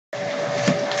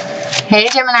Hey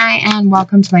Gemini, and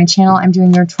welcome to my channel. I'm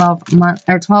doing your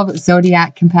 12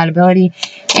 Zodiac compatibility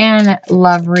and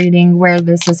love reading, where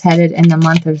this is headed in the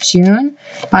month of June.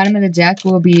 Bottom of the deck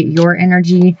will be your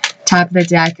energy. Top of the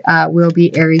deck will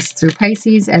be Aries through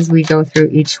Pisces as we go through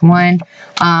each one.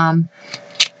 And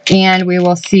we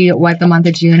will see what the month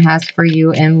of June has for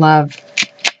you in love.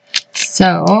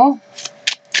 So,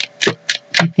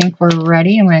 I think we're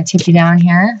ready. I'm going to tip you down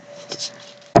here.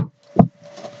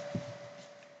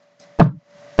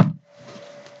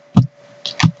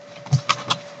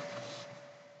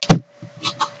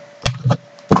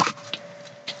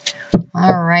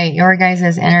 All right, your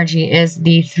guys' energy is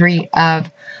the Three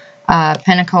of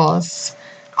Pentacles,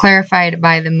 clarified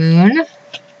by the Moon.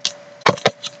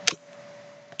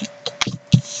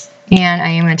 And I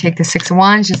am going to take the Six of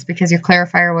Wands just because your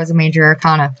clarifier was a major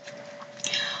arcana.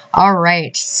 All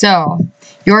right, so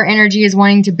your energy is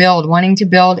wanting to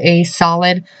build a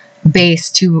solid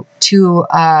base to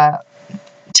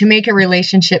make a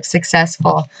relationship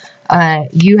successful.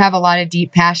 You have a lot of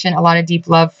deep passion, a lot of deep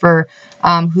love for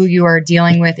who you are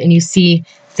dealing with, and you see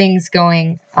things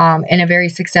going in a very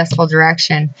successful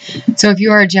direction. So if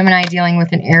you are a Gemini dealing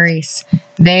with an Aries,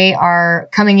 they are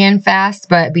coming in fast,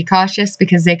 but be cautious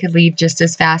because they could leave just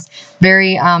as fast.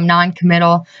 Very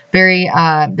non-committal, very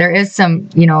there is some,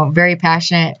 very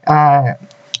passionate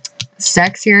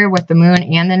sex here with the Moon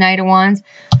and the Knight of Wands.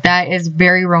 That is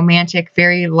very romantic,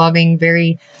 very loving,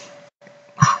 very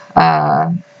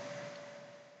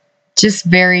just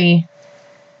very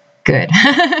good.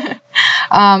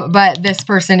 But this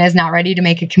person is not ready to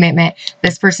make a commitment.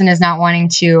 This person is not wanting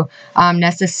to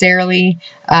necessarily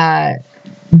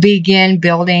begin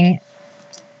building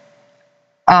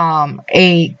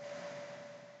a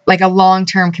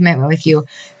long-term commitment with you.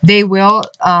 They will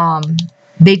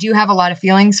they do have a lot of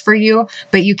feelings for you,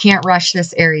 but you can't rush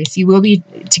this, Aries. You will be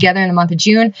together in the month of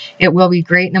June. It will be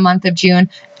great in the month of June.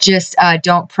 Just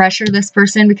don't pressure this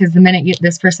person, because the minute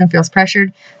this person feels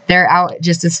pressured, they're out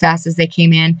just as fast as they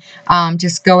came in.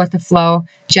 Just go with the flow,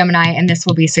 Gemini, and this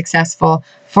will be successful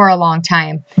for a long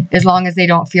time, as long as they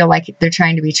don't feel like they're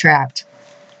trying to be trapped.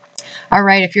 All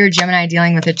right, if you're a Gemini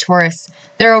dealing with a Taurus,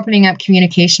 they're opening up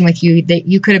communication with you. That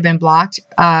you could have been blocked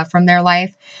from their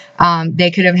life.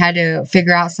 They could have had to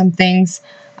figure out some things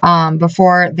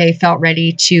before they felt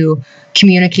ready to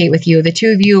communicate with you. The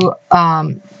two of you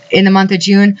in the month of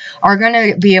June are going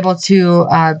to be able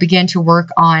to begin to work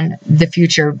on the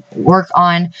future, work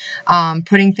on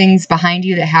putting things behind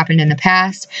you that happened in the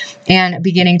past, and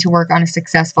beginning to work on a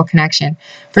successful connection.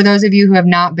 For those of you who have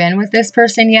not been with this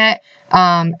person yet,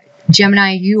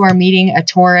 Gemini, you are meeting a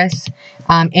Taurus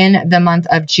in the month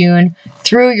of June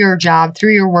through your job,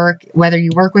 through your work, whether you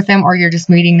work with them or you're just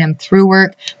meeting them through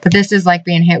work. But this is like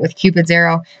being hit with Cupid's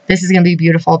arrow. This is going to be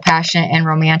beautiful, passionate, and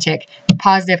romantic.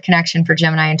 Positive connection for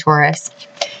Gemini and Taurus.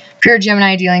 If you're a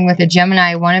Gemini dealing with a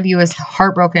Gemini, one of you is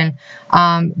heartbroken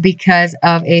because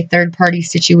of a third-party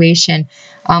situation.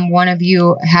 One of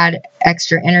you had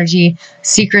extra energy.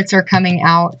 Secrets are coming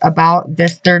out about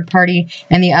this third party,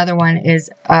 and the other one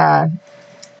is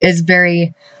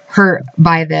very hurt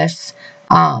by this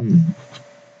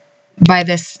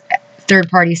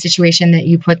third-party situation that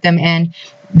you put them in.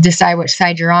 Decide which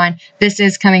side you're on. This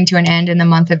is coming to an end in the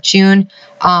month of June.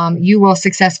 You will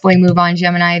successfully move on,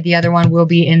 Gemini. The other one will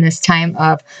be in this time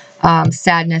of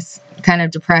sadness, kind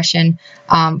of depression,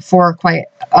 for quite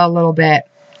a little bit.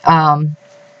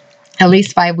 At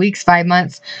least 5 weeks, 5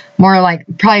 months, more like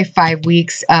probably 5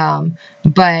 weeks.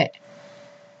 But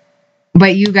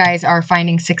you guys are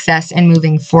finding success and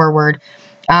moving forward.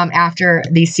 After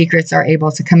these secrets are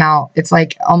able to come out, it's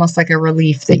like almost like a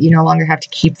relief that you no longer have to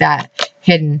keep that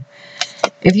hidden.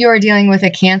 If you are dealing with a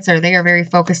Cancer, they are very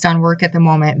focused on work at the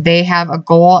moment. They have a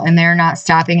goal and they're not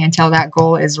stopping until that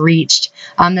goal is reached.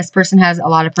 This person has a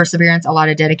lot of perseverance, a lot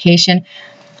of dedication.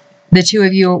 The two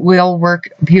of you will work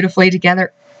beautifully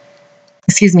together.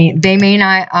 Excuse me. They may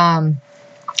not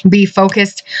be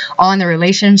focused on the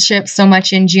relationship so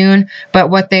much in June, but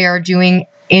what they are doing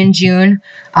in June,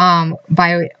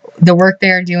 by the work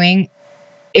they are doing,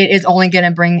 it is only going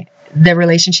to bring the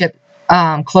relationship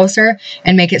closer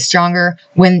and make it stronger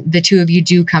when the two of you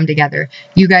do come together.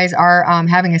 You guys are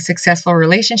having a successful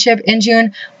relationship in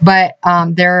June, but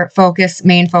their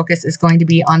main focus is going to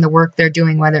be on the work they're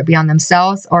doing, whether it be on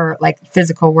themselves or like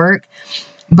physical work.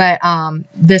 But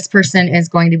this person is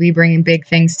going to be bringing big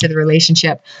things to the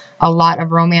relationship. A lot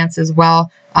of romance as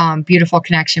well. Beautiful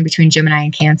connection between Gemini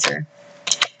and Cancer.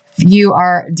 If you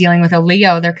are dealing with a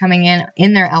Leo, they're coming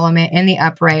in their element, in the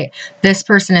upright. This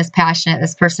person is passionate.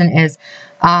 This person is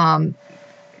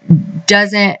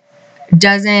doesn't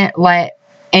let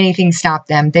anything stop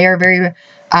them. They are very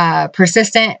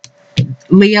persistent.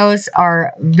 Leos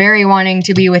are very wanting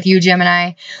to be with you,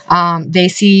 Gemini. They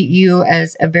see you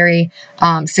as a very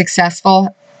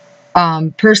successful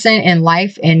person in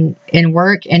life, in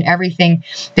work, and everything.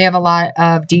 They have a lot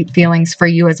of deep feelings for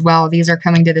you as well. These are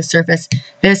coming to the surface.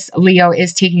 This Leo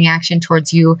is taking action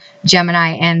towards you,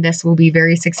 Gemini, and this will be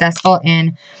very successful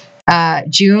in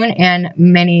June and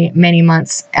many, many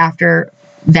months after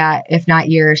that, if not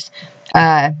years.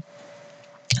 A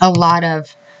lot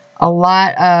of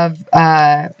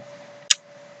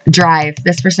drive.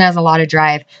 This person has a lot of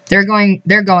drive. They're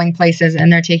going places,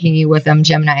 and they're taking you with them,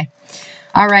 Gemini.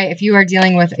 All right, if you are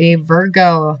dealing with a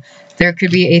Virgo, there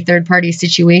could be a third-party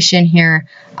situation here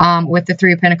with the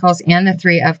Three of Pentacles and the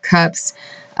Three of Cups.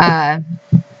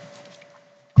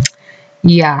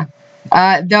 Yeah.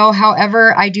 Though,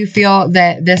 however, I do feel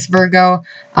that this Virgo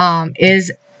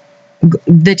is,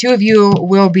 the two of you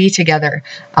will be together.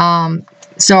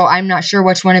 So I'm not sure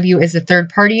which one of you is the third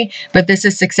party, but this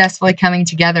is successfully coming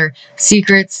together.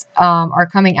 Secrets are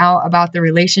coming out about the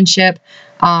relationship.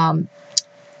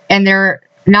 And they're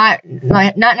not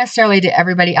necessarily to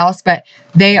everybody else, but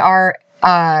they are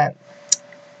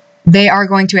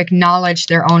going to acknowledge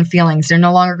their own feelings. They're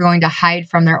no longer going to hide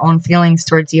from their own feelings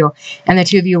towards you. And the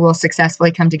two of you will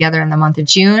successfully come together in the month of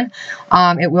June.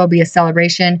 It will be a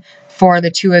celebration for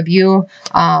the two of you.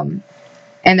 And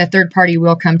the third party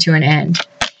will come to an end.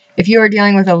 If you are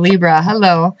dealing with a Libra,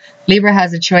 hello. Libra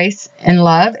has a choice in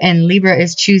love, and Libra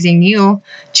is choosing you,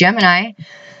 Gemini.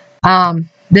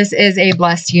 This is a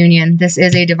blessed union. This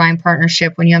is a divine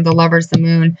partnership when you have the Lovers, the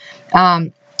Moon,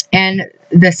 and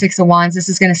the Six of Wands. This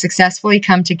is going to successfully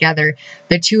come together.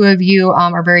 The two of you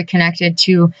are very connected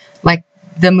to, like,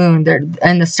 the moon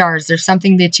and the stars. There's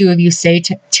something the two of you say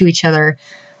to each other,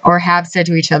 or have said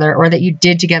to each other, or that you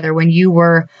did together when you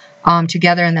were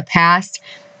together in the past.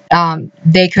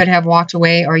 They could have walked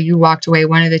away, or you walked away,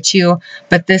 one of the two.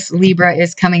 But this Libra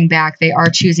is coming back. They are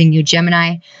choosing you,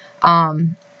 Gemini.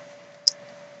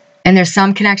 And there's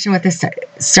some connection with the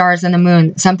stars and the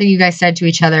moon, something you guys said to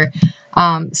each other.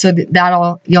 So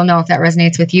you'll know if that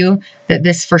resonates with you, that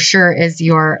this for sure is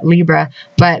your Libra.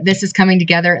 But this is coming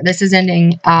together. This is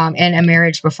ending in a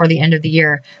marriage before the end of the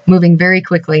year, moving very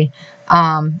quickly.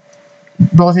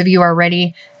 Both of you are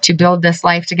ready to build this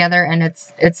life together, and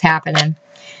it's happening.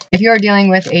 If you are dealing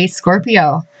with a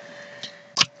Scorpio,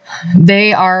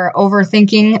 they are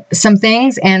overthinking some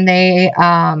things, and they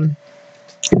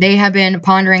have been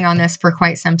pondering on this for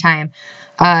quite some time.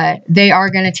 They are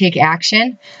going to take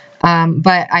action,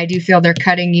 but I do feel they're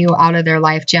cutting you out of their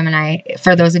life, Gemini.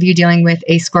 For those of you dealing with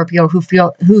a Scorpio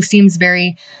who seems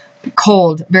very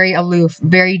cold, very aloof,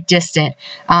 very distant,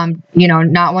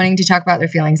 not wanting to talk about their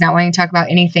feelings, not wanting to talk about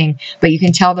anything, but you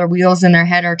can tell their wheels in their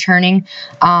head are turning.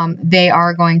 They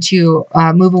are going to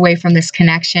move away from this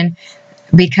connection,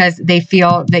 because they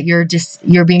feel that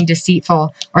you're being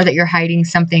deceitful, or that you're hiding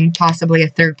something, possibly a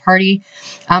third party.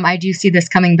 I do see this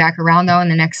coming back around, though, in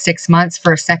the next 6 months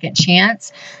for a second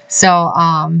chance. So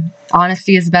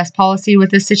honesty is the best policy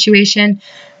with this situation,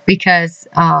 because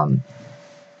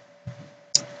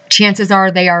chances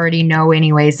are they already know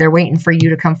anyways. They're waiting for you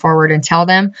to come forward and tell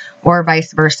them, or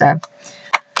vice versa.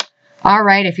 All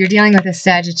right, if you're dealing with a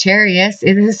Sagittarius,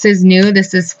 this is new,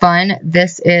 this is fun,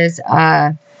 this is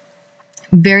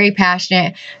very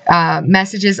passionate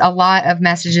messages, a lot of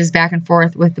messages back and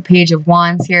forth with the Page of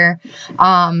Wands here.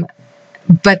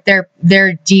 But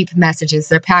they're deep messages.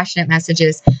 They're passionate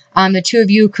messages. The two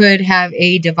of you could have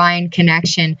a divine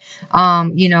connection.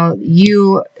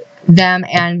 You, them,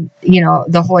 and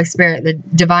the Holy Spirit,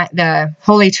 the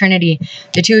Holy Trinity.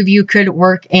 The two of you could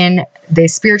work in the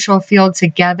spiritual field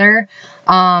together.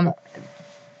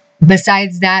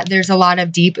 Besides that, there's a lot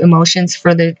of deep emotions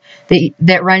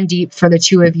that run deep for the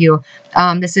two of you.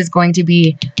 This is going to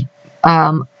be,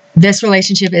 this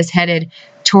relationship is headed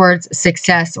towards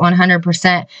success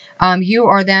 100%. You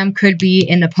or them could be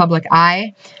in the public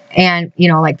eye, and,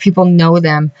 like, people know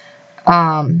them.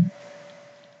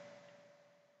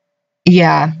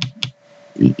 Yeah.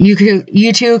 You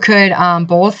two could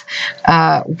both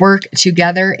work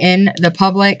together in the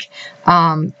public.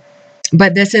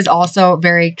 But this is also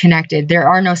very connected. There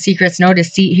are no secrets, no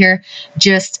deceit here,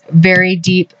 just very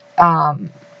deep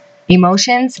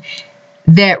emotions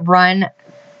that run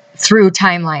through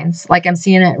timelines. Like, I'm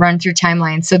seeing it run through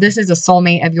timelines. So this is a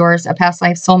soulmate of yours, a past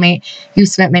life soulmate. You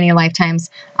spent many lifetimes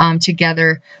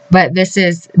together. But this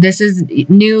is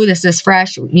new. This is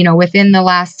fresh. Within the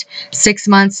last 6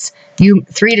 months,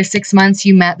 3 to 6 months,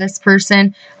 you met this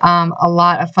person. A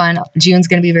lot of fun. June's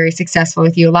going to be very successful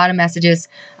with you. A lot of messages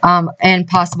and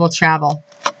possible travel.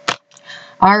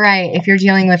 All right, if you're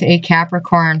dealing with a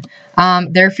Capricorn,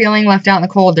 they're feeling left out in the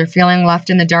cold. They're feeling left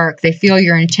in the dark. They feel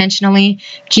you're intentionally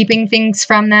keeping things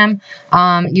from them.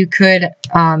 You could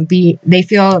they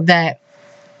feel that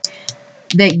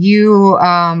you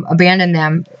abandoned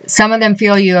them. Some of them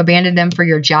feel you abandoned them for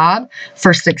your job,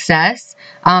 for success.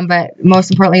 But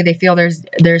most importantly, they feel there's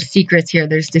secrets here.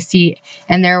 There's deceit,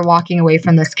 and they're walking away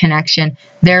from this connection.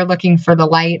 They're looking for the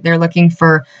light. They're looking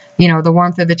for, the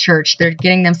warmth of the church. They're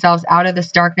getting themselves out of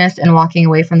this darkness and walking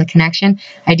away from the connection.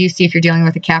 I do see if you're dealing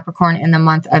with a Capricorn in the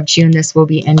month of June, this will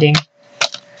be ending.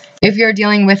 If you're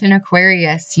dealing with an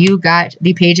Aquarius, you got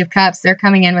the Page of Cups. They're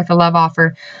coming in with a love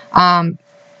offer.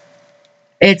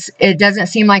 It doesn't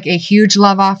seem like a huge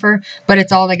love offer, but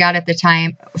it's all they got at the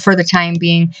time, for the time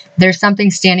being. There's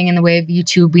something standing in the way of you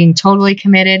two being totally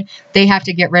committed. They have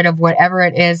to get rid of whatever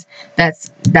it is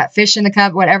that fish in the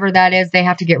cup, whatever that is. They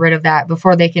have to get rid of that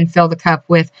before they can fill the cup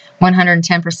with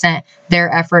 110%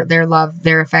 their effort, their love,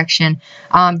 their affection.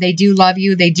 They do love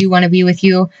you. They do want to be with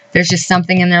you. There's just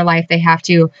something in their life they have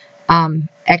to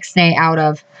ex-nay out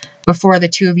of before the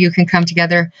two of you can come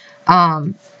together.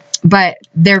 But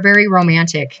they're very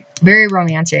romantic,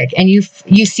 and you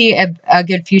see a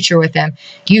good future with them.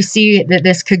 You see that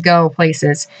this could go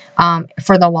places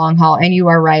for the long haul, and you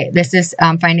are right. This is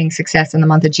finding success in the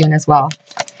month of June as well.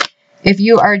 If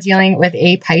you are dealing with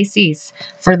a Pisces,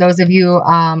 for those of you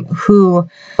who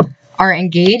are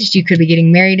engaged, you could be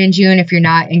getting married in June. If you're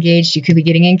not engaged, you could be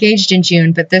getting engaged in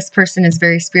June. But this person is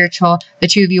very spiritual. The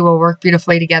two of you will work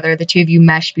beautifully together. The two of you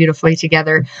mesh beautifully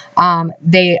together.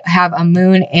 They have a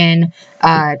moon in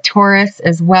Taurus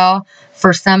as well.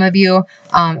 For some of you,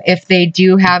 if they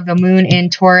do have the moon in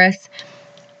Taurus,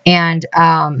 and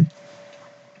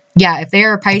if they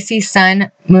are a Pisces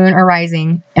sun, moon, or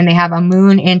rising, and they have a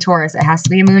moon in Taurus, it has to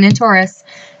be a moon in Taurus.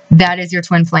 That is your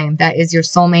twin flame. That is your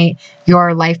soulmate,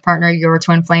 your life partner, your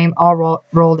twin flame, all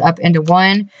rolled up into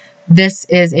one. This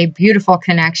is a beautiful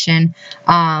connection.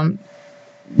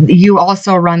 You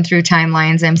also run through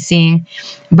timelines, I'm seeing.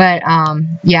 But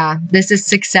this is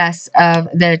success of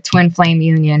the twin flame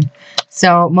union.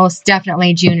 So most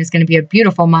definitely June is going to be a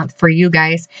beautiful month for you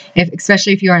guys,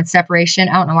 especially if you're in separation.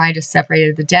 I don't know why I just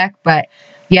separated the deck, but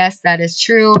yes, that is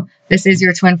true. This is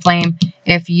your twin flame.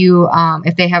 If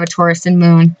they have a Taurus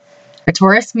moon,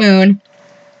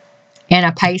 and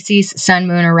a Pisces sun,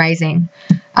 moon, or rising,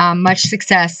 much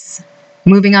success.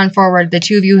 Moving on forward, the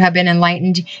two of you have been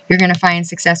enlightened. You're going to find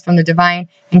success from the divine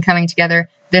and coming together.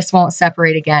 This won't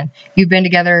separate again. You've been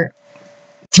together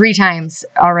 3 times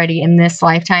already in this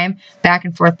lifetime, back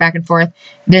and forth, back and forth.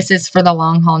 This is for the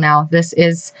long haul now. This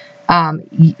is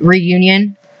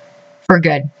reunion for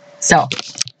good. So,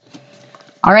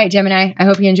 all right, Gemini, I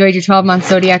hope you enjoyed your 12-month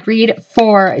zodiac read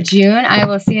for June. I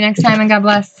will see you next time, and God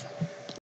bless.